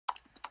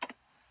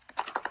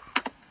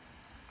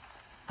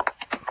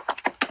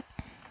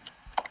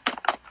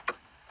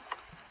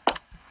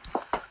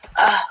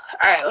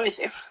right, let me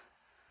see.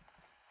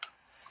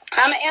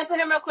 I'm gonna answer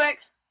him real quick.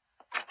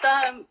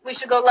 Tell him we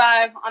should go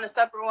live on a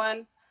separate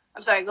one.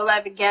 I'm sorry, go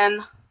live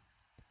again.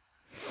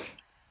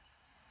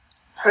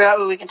 Hurry up,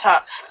 we can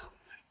talk.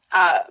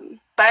 But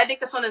I think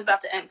this one is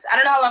about to end. I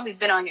don't know how long we've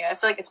been on here. I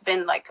feel like it's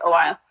been like a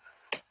while.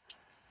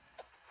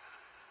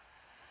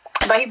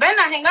 But he better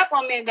not hang up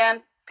on me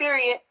again.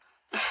 Period.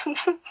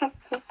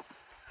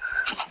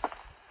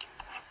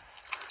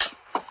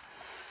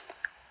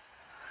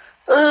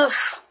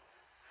 Oof.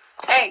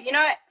 Hey, you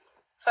know what?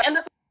 So end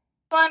this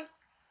one.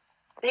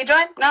 Did he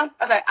join? No?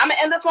 Okay. I'm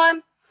gonna end this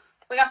one.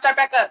 We're gonna start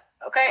back up.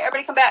 Okay?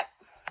 Everybody come back.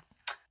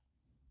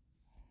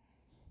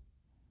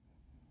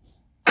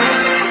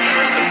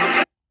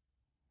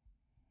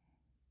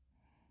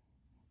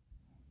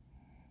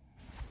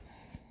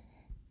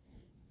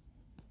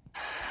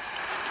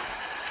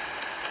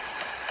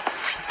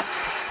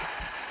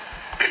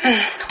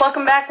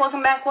 Welcome back,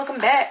 welcome back, welcome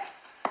back.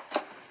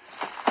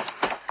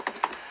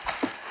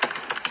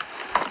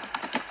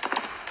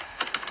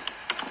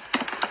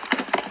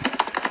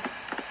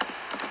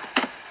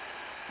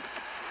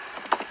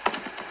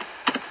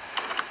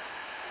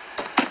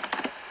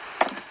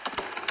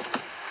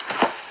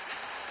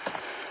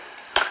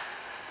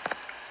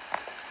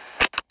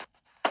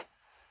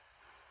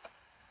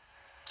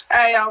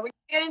 Alright, y'all, we're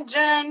getting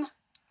Jun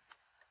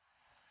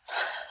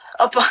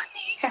up on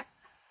here.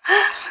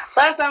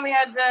 Last time we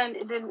had Jun,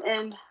 it didn't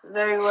end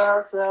very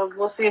well, so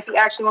we'll see if he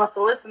actually wants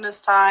to listen this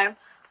time.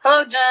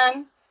 Hello,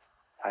 Jun.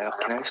 Hi,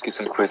 can I ask you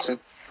some questions?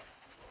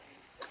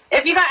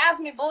 If you're going to ask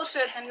me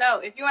bullshit, then no.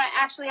 If you want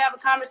to actually have a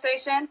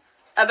conversation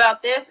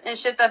about this and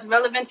shit that's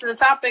relevant to the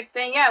topic,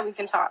 then yeah, we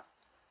can talk.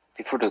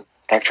 Before the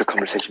actual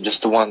conversation,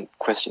 just the one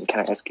question can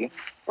I ask you?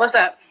 What's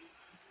up?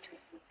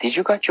 Did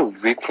you get your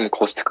wig from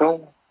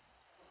Costco?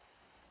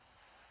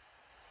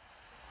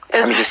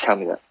 Just tell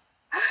me that.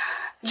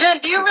 Jun,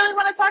 do you really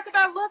want to talk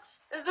about looks?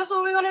 Is this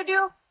what we want to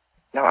do?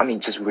 No,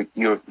 just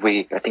your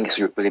wig. I think it's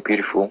really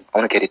beautiful. I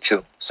want to get it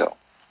too. So,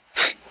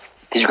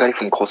 did you get it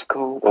from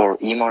Costco or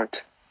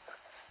E-Mart?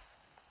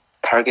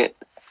 Target?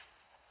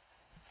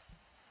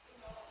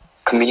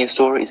 Convenience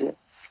store, is it?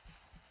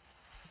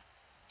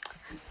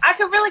 I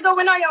could really go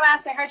in on your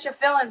ass and hurt your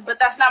feelings, but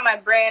that's not my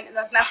brand and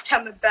that's not what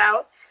I'm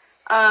about.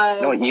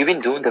 No, you've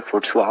been doing that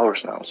for 2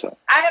 hours now, so.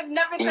 I have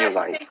never said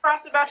anything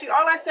cross about you.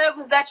 All I said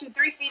was that you're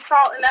 3 feet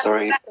tall, and that's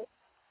Sorry.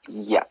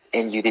 Yeah,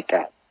 and you did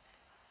that.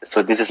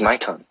 So this is my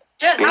turn.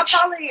 Jun, how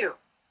tall are you? You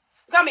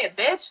call me a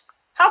bitch?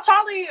 How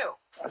tall are you?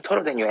 I'm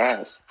taller than your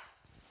ass.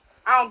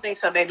 I don't think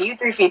so, baby. You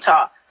 3 feet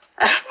tall.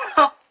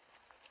 I'm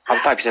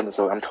 5'7",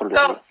 so I'm taller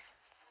than you.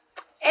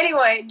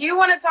 Anyway, do you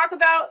want to talk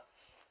about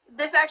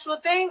this actual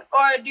thing,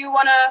 or do you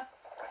want to?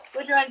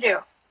 What do you want to do?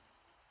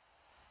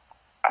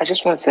 I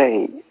just want to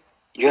say,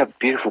 you have a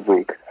beautiful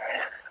wig.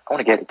 I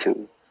want to get it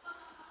too.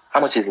 How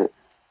much is it?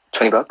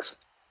 $20?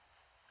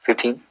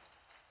 15?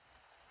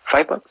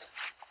 $5?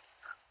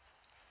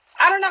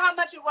 I don't know how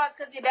much it was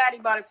because your daddy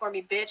bought it for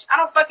me, bitch. I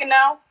don't fucking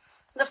know.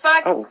 The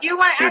fuck? Do you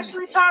want to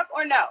actually talk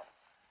or no?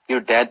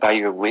 Your dad buy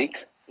your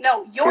wigs?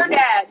 No, your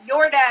dad.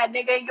 Your dad,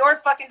 nigga. Your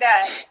fucking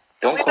dad.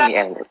 Don't call me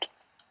N-word.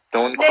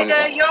 Don't call me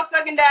N-word. Nigga, your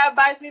fucking dad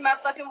buys me my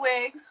fucking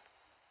wigs.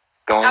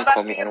 Don't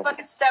call me N-word. I'm N-word. about to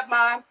be your fucking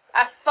stepmom.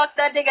 I fuck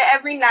that nigga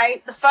every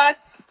night. The fuck?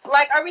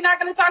 Like, are we not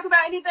going to talk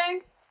about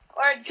anything?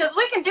 Or, because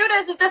we can do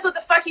this if this is what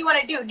the fuck you want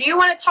to do. Do you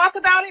want to talk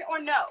about it or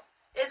no?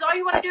 Is all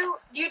you want to do,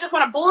 do you just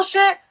want to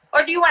bullshit?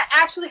 Or do you want to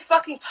actually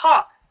fucking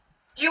talk?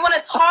 Do you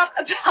want to talk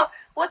about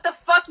what the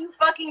fuck you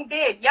fucking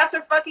did? Yes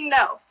or fucking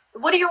no?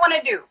 What do you want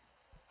to do?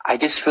 I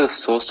just feel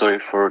so sorry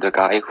for the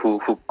guy who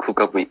hooked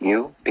up with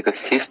you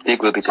because his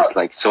dick will be just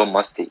like so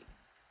musty.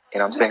 You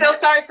know what I'm saying? You feel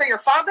sorry for your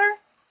father?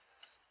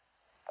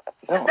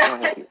 No.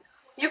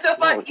 You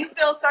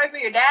feel sorry for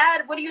your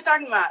dad? What are you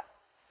talking about?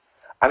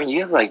 I mean,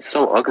 you have like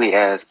so ugly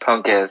ass,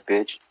 punk ass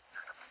bitch.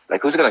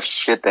 Like, who's gonna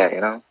shit that,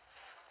 you know?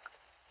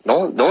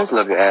 No one's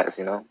love your ass,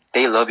 you know?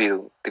 They love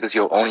you because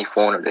you're only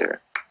foreigner there.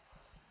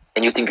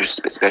 And you think you're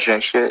special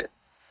and shit?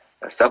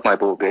 Suck my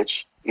bull,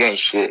 bitch. You ain't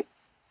shit.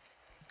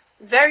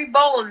 Very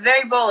bold,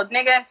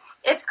 nigga.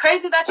 It's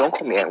crazy that you're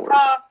 3 feet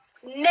tall.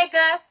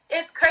 Nigga,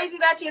 it's crazy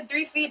that you're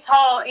 3 feet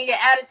tall and your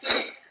attitude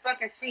is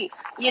fucking feet.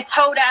 You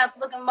toad ass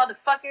looking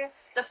motherfucker.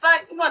 The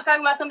fuck? You gonna talk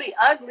about somebody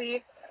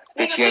ugly?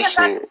 Bitch, you ain't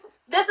shit.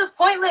 This is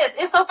pointless.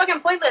 It's so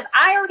fucking pointless.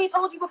 I already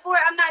told you before,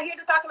 I'm not here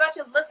to talk about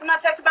your looks. I'm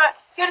not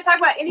here to talk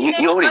about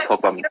anything. You already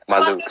talked about my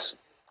looks.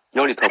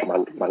 You already talked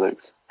about my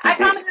looks. I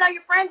commented on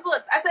your friends'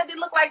 looks. I said they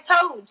look like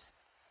toads.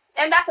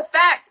 And that's a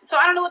fact. So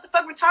I don't know what the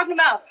fuck we're talking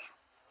about.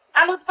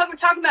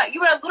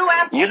 You were a little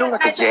ass nigga. You look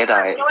like a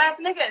Jedi. Little ass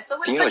nigga. So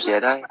what do you know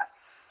Jedi?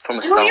 From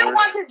a do Star you Wars?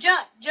 Want to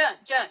Jun?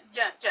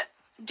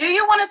 Do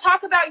you want to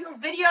talk about your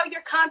video,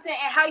 your content,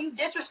 and how you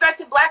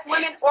disrespected black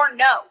women or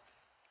no?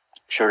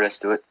 Sure, let's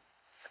do it.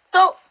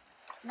 So,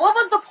 what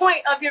was the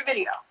point of your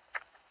video?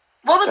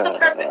 What was the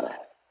purpose?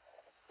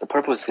 The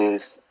purpose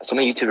is so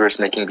many YouTubers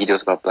making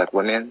videos about black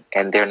women,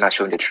 and they're not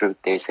showing the truth.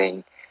 They're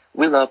saying,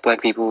 we love black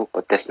people,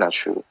 but that's not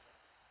true.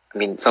 I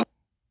mean, some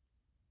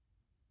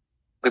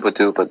people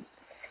do, but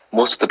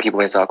most of the people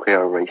in South Korea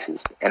are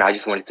racist, and I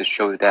just wanted to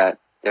show you that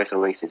there's a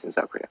racist in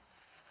South Korea.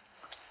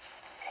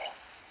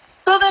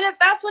 So then, if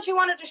that's what you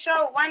wanted to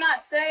show, why not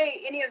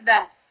say any of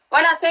that?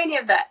 Why not say any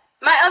of that?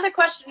 My other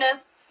question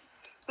is,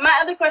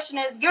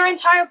 your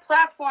entire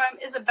platform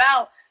is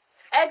about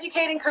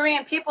educating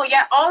Korean people,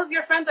 yet all of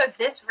your friends are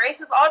this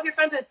racist, all of your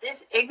friends are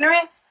this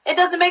ignorant. It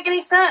doesn't make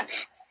any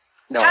sense.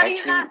 No,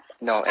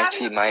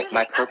 actually,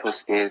 my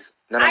purpose is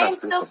no. I am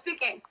still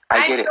speaking.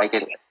 I get it.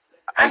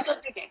 I'm still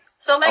speaking.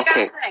 So, like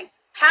I was saying,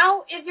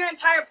 how is your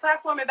entire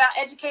platform about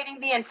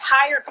educating the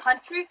entire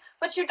country,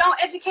 but you don't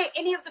educate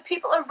any of the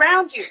people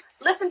around you?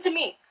 Listen to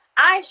me.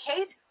 I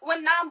hate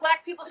when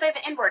non-black people say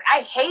the N-word.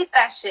 I hate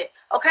that shit.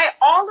 Okay?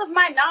 All of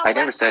my non-black I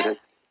never said it.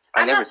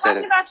 I'm not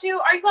talking about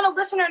you. Are you going to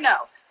listen or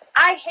no?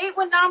 I hate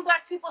when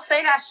non-black people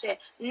say that shit.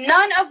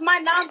 None of my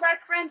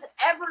non-black friends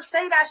ever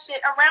say that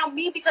shit around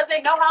me because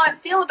they know how I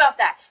feel about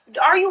that.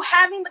 Are you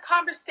having the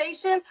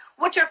conversation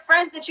with your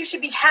friends that you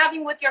should be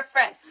having with your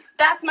friends?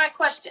 That's my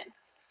question.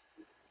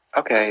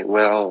 Okay,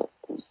 well,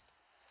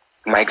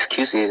 my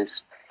excuse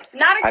is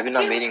I've been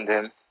not meeting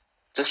them.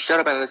 Just shut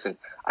up and listen.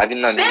 I've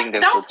been not meeting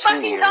them for 2 years. Don't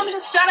fucking tell me to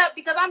shut up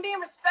because I'm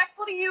being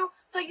respectful to you,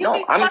 so you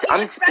be fucking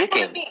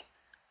respectful to me.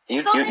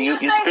 You're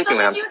speaking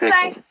when I'm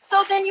speaking.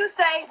 So then you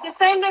say the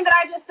same thing that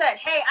I just said.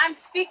 Hey, I'm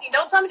speaking.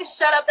 Don't tell me to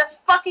shut up. That's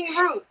fucking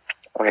rude.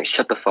 Okay,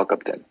 shut the fuck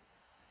up then.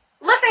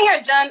 Listen here,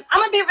 Jun. I'm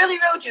gonna be really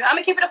real with you. I'm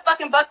gonna keep it a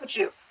fucking buck with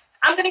you.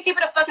 You're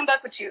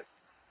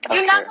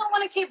not gonna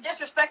want to keep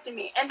disrespecting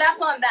me, and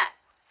that's on that.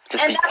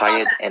 Just be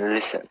quiet and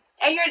listen.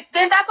 And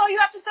then that's all you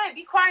have to say.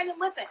 Be quiet and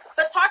listen.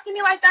 But talk to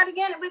me like that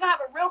again, and we're gonna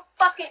have a real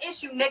fucking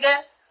issue,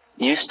 nigga.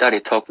 You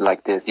started talking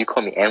like this. You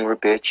call me N-word,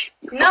 bitch.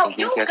 No,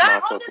 you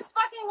got on this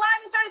fucking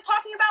live and started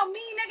talking about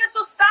me, nigga,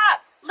 so stop.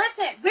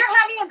 Listen, we're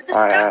having a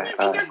discussion,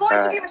 and you're going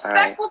to be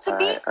respectful to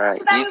me, so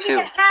that way we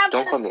can have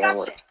the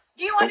discussion.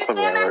 Do you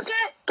understand that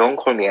shit? Don't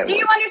call me N-word. Do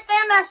you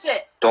understand that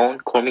shit?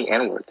 Don't call me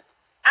N-word.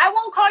 I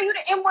won't call you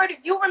the N-word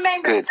if you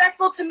remain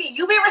respectful to me.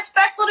 You be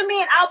respectful to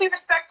me, and I'll be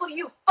respectful to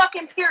you.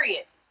 Fucking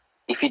period.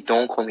 If you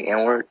don't call me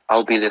N-word,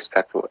 I'll be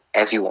respectful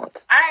as you want.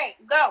 All right,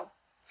 go.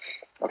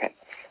 Okay.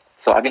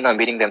 So I've been not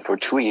meeting them for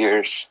 2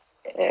 years,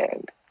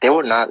 and they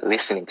were not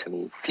listening to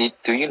me.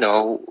 Do you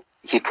know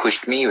he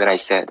pushed me when I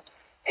said,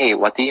 "Hey,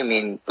 what do you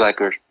mean black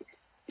girl?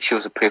 She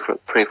was a pray for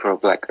a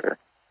black girl,"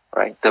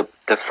 right? The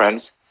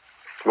friends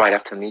right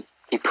after me,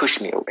 he pushed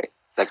me away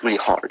like really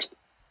hard.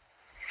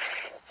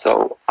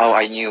 So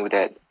I knew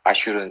that I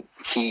shouldn't.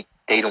 They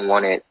don't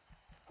want it.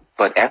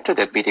 But after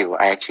that video,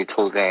 I actually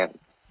told them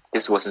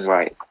this wasn't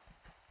right.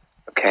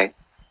 Okay,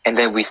 and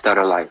then we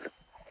started live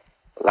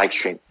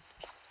stream.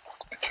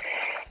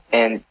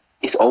 And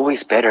it's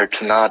always better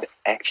to not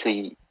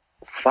actually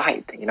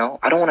fight, you know?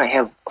 I don't want to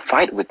have a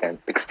fight with them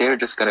because they're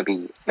just going to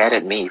be mad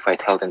at me if I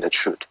tell them the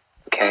truth,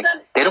 okay?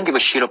 They don't give a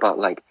shit about,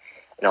 like,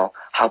 you know,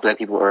 how black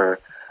people are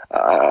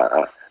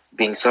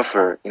being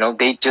suffered, you know?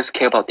 They just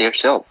care about their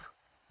self.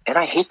 And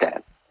I hate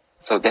that.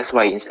 So that's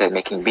why instead of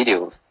making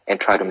videos and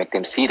try to make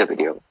them see the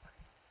video.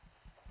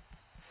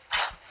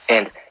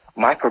 And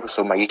my purpose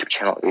of my YouTube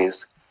channel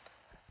is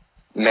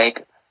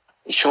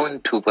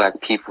showing to black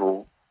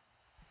people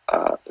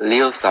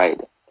real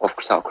side of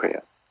South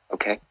Korea,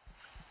 okay?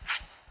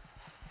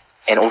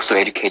 And also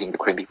educating the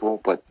Korean people,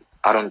 but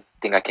I don't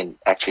think I can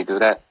actually do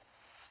that.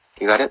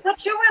 You got it?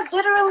 But you were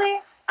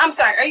literally... I'm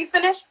sorry, are you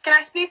finished? Can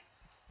I speak?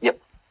 Yep.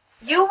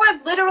 You were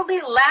literally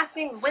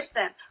laughing with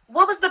them.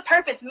 What was the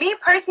purpose? Me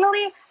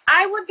personally,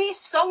 I would be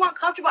so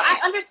uncomfortable. I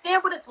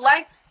understand what it's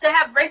like to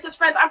have racist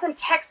friends. I'm from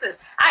Texas.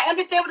 I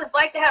understand what it's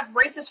like to have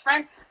racist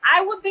friends.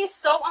 I would be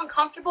so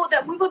uncomfortable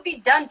that we would be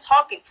done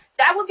talking.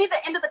 That would be the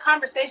end of the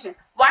conversation.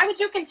 Why would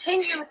you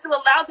continue to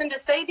allow them to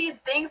say these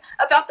things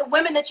about the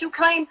women that you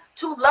claim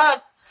to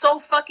love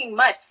so fucking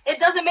much? It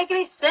doesn't make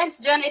any sense,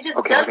 Jen. It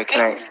just doesn't make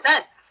any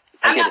sense.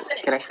 I'm not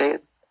finished. Can I say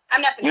it?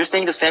 I'm not finished. You're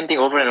saying the same thing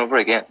over and over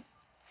again.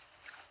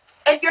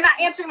 If you're not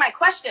answering my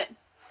question.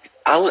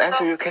 I will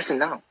answer your question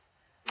now.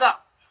 Go.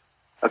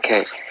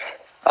 Okay.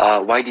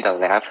 Why did I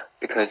laugh?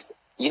 Because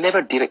you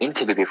never did an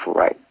interview before,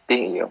 right?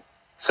 Didn't you?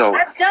 So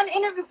I've done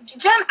interviews.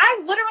 Jen,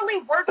 I literally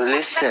worked for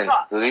Listen.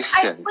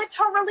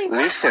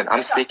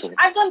 I'm speaking.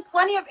 I've done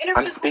plenty of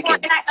interviews before,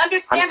 and I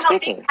understand how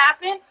things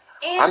happen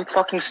in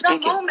the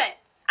moment.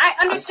 I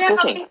understand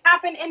how things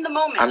happen in the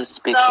moment. I'm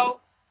speaking.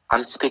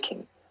 I'm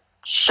speaking.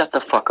 Shut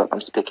the fuck up. I'm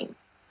speaking.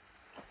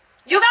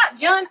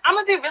 Jen, I'm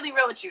gonna be really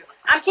real with you.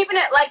 I'm keeping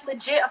it like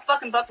legit a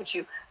fucking buck with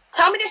you.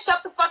 Tell me to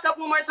shut the fuck up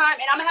one more time,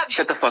 and I'm gonna have...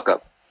 Shut the fuck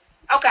up.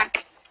 Okay.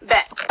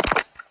 Bet,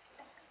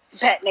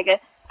 nigga.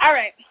 All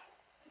right.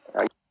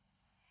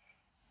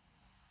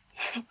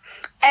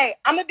 Hey,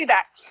 I'm gonna be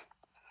back.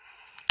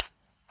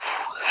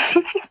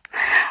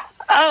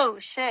 Oh,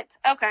 shit.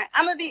 Okay.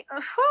 I'm gonna be...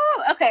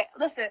 Okay,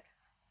 listen.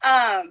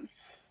 I'm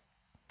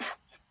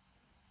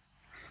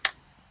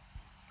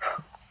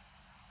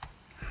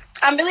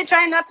really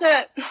trying not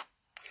to...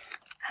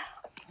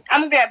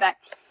 I'm gonna be right back.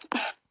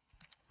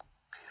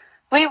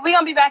 We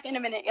gonna be back in a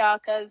minute, y'all,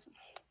 because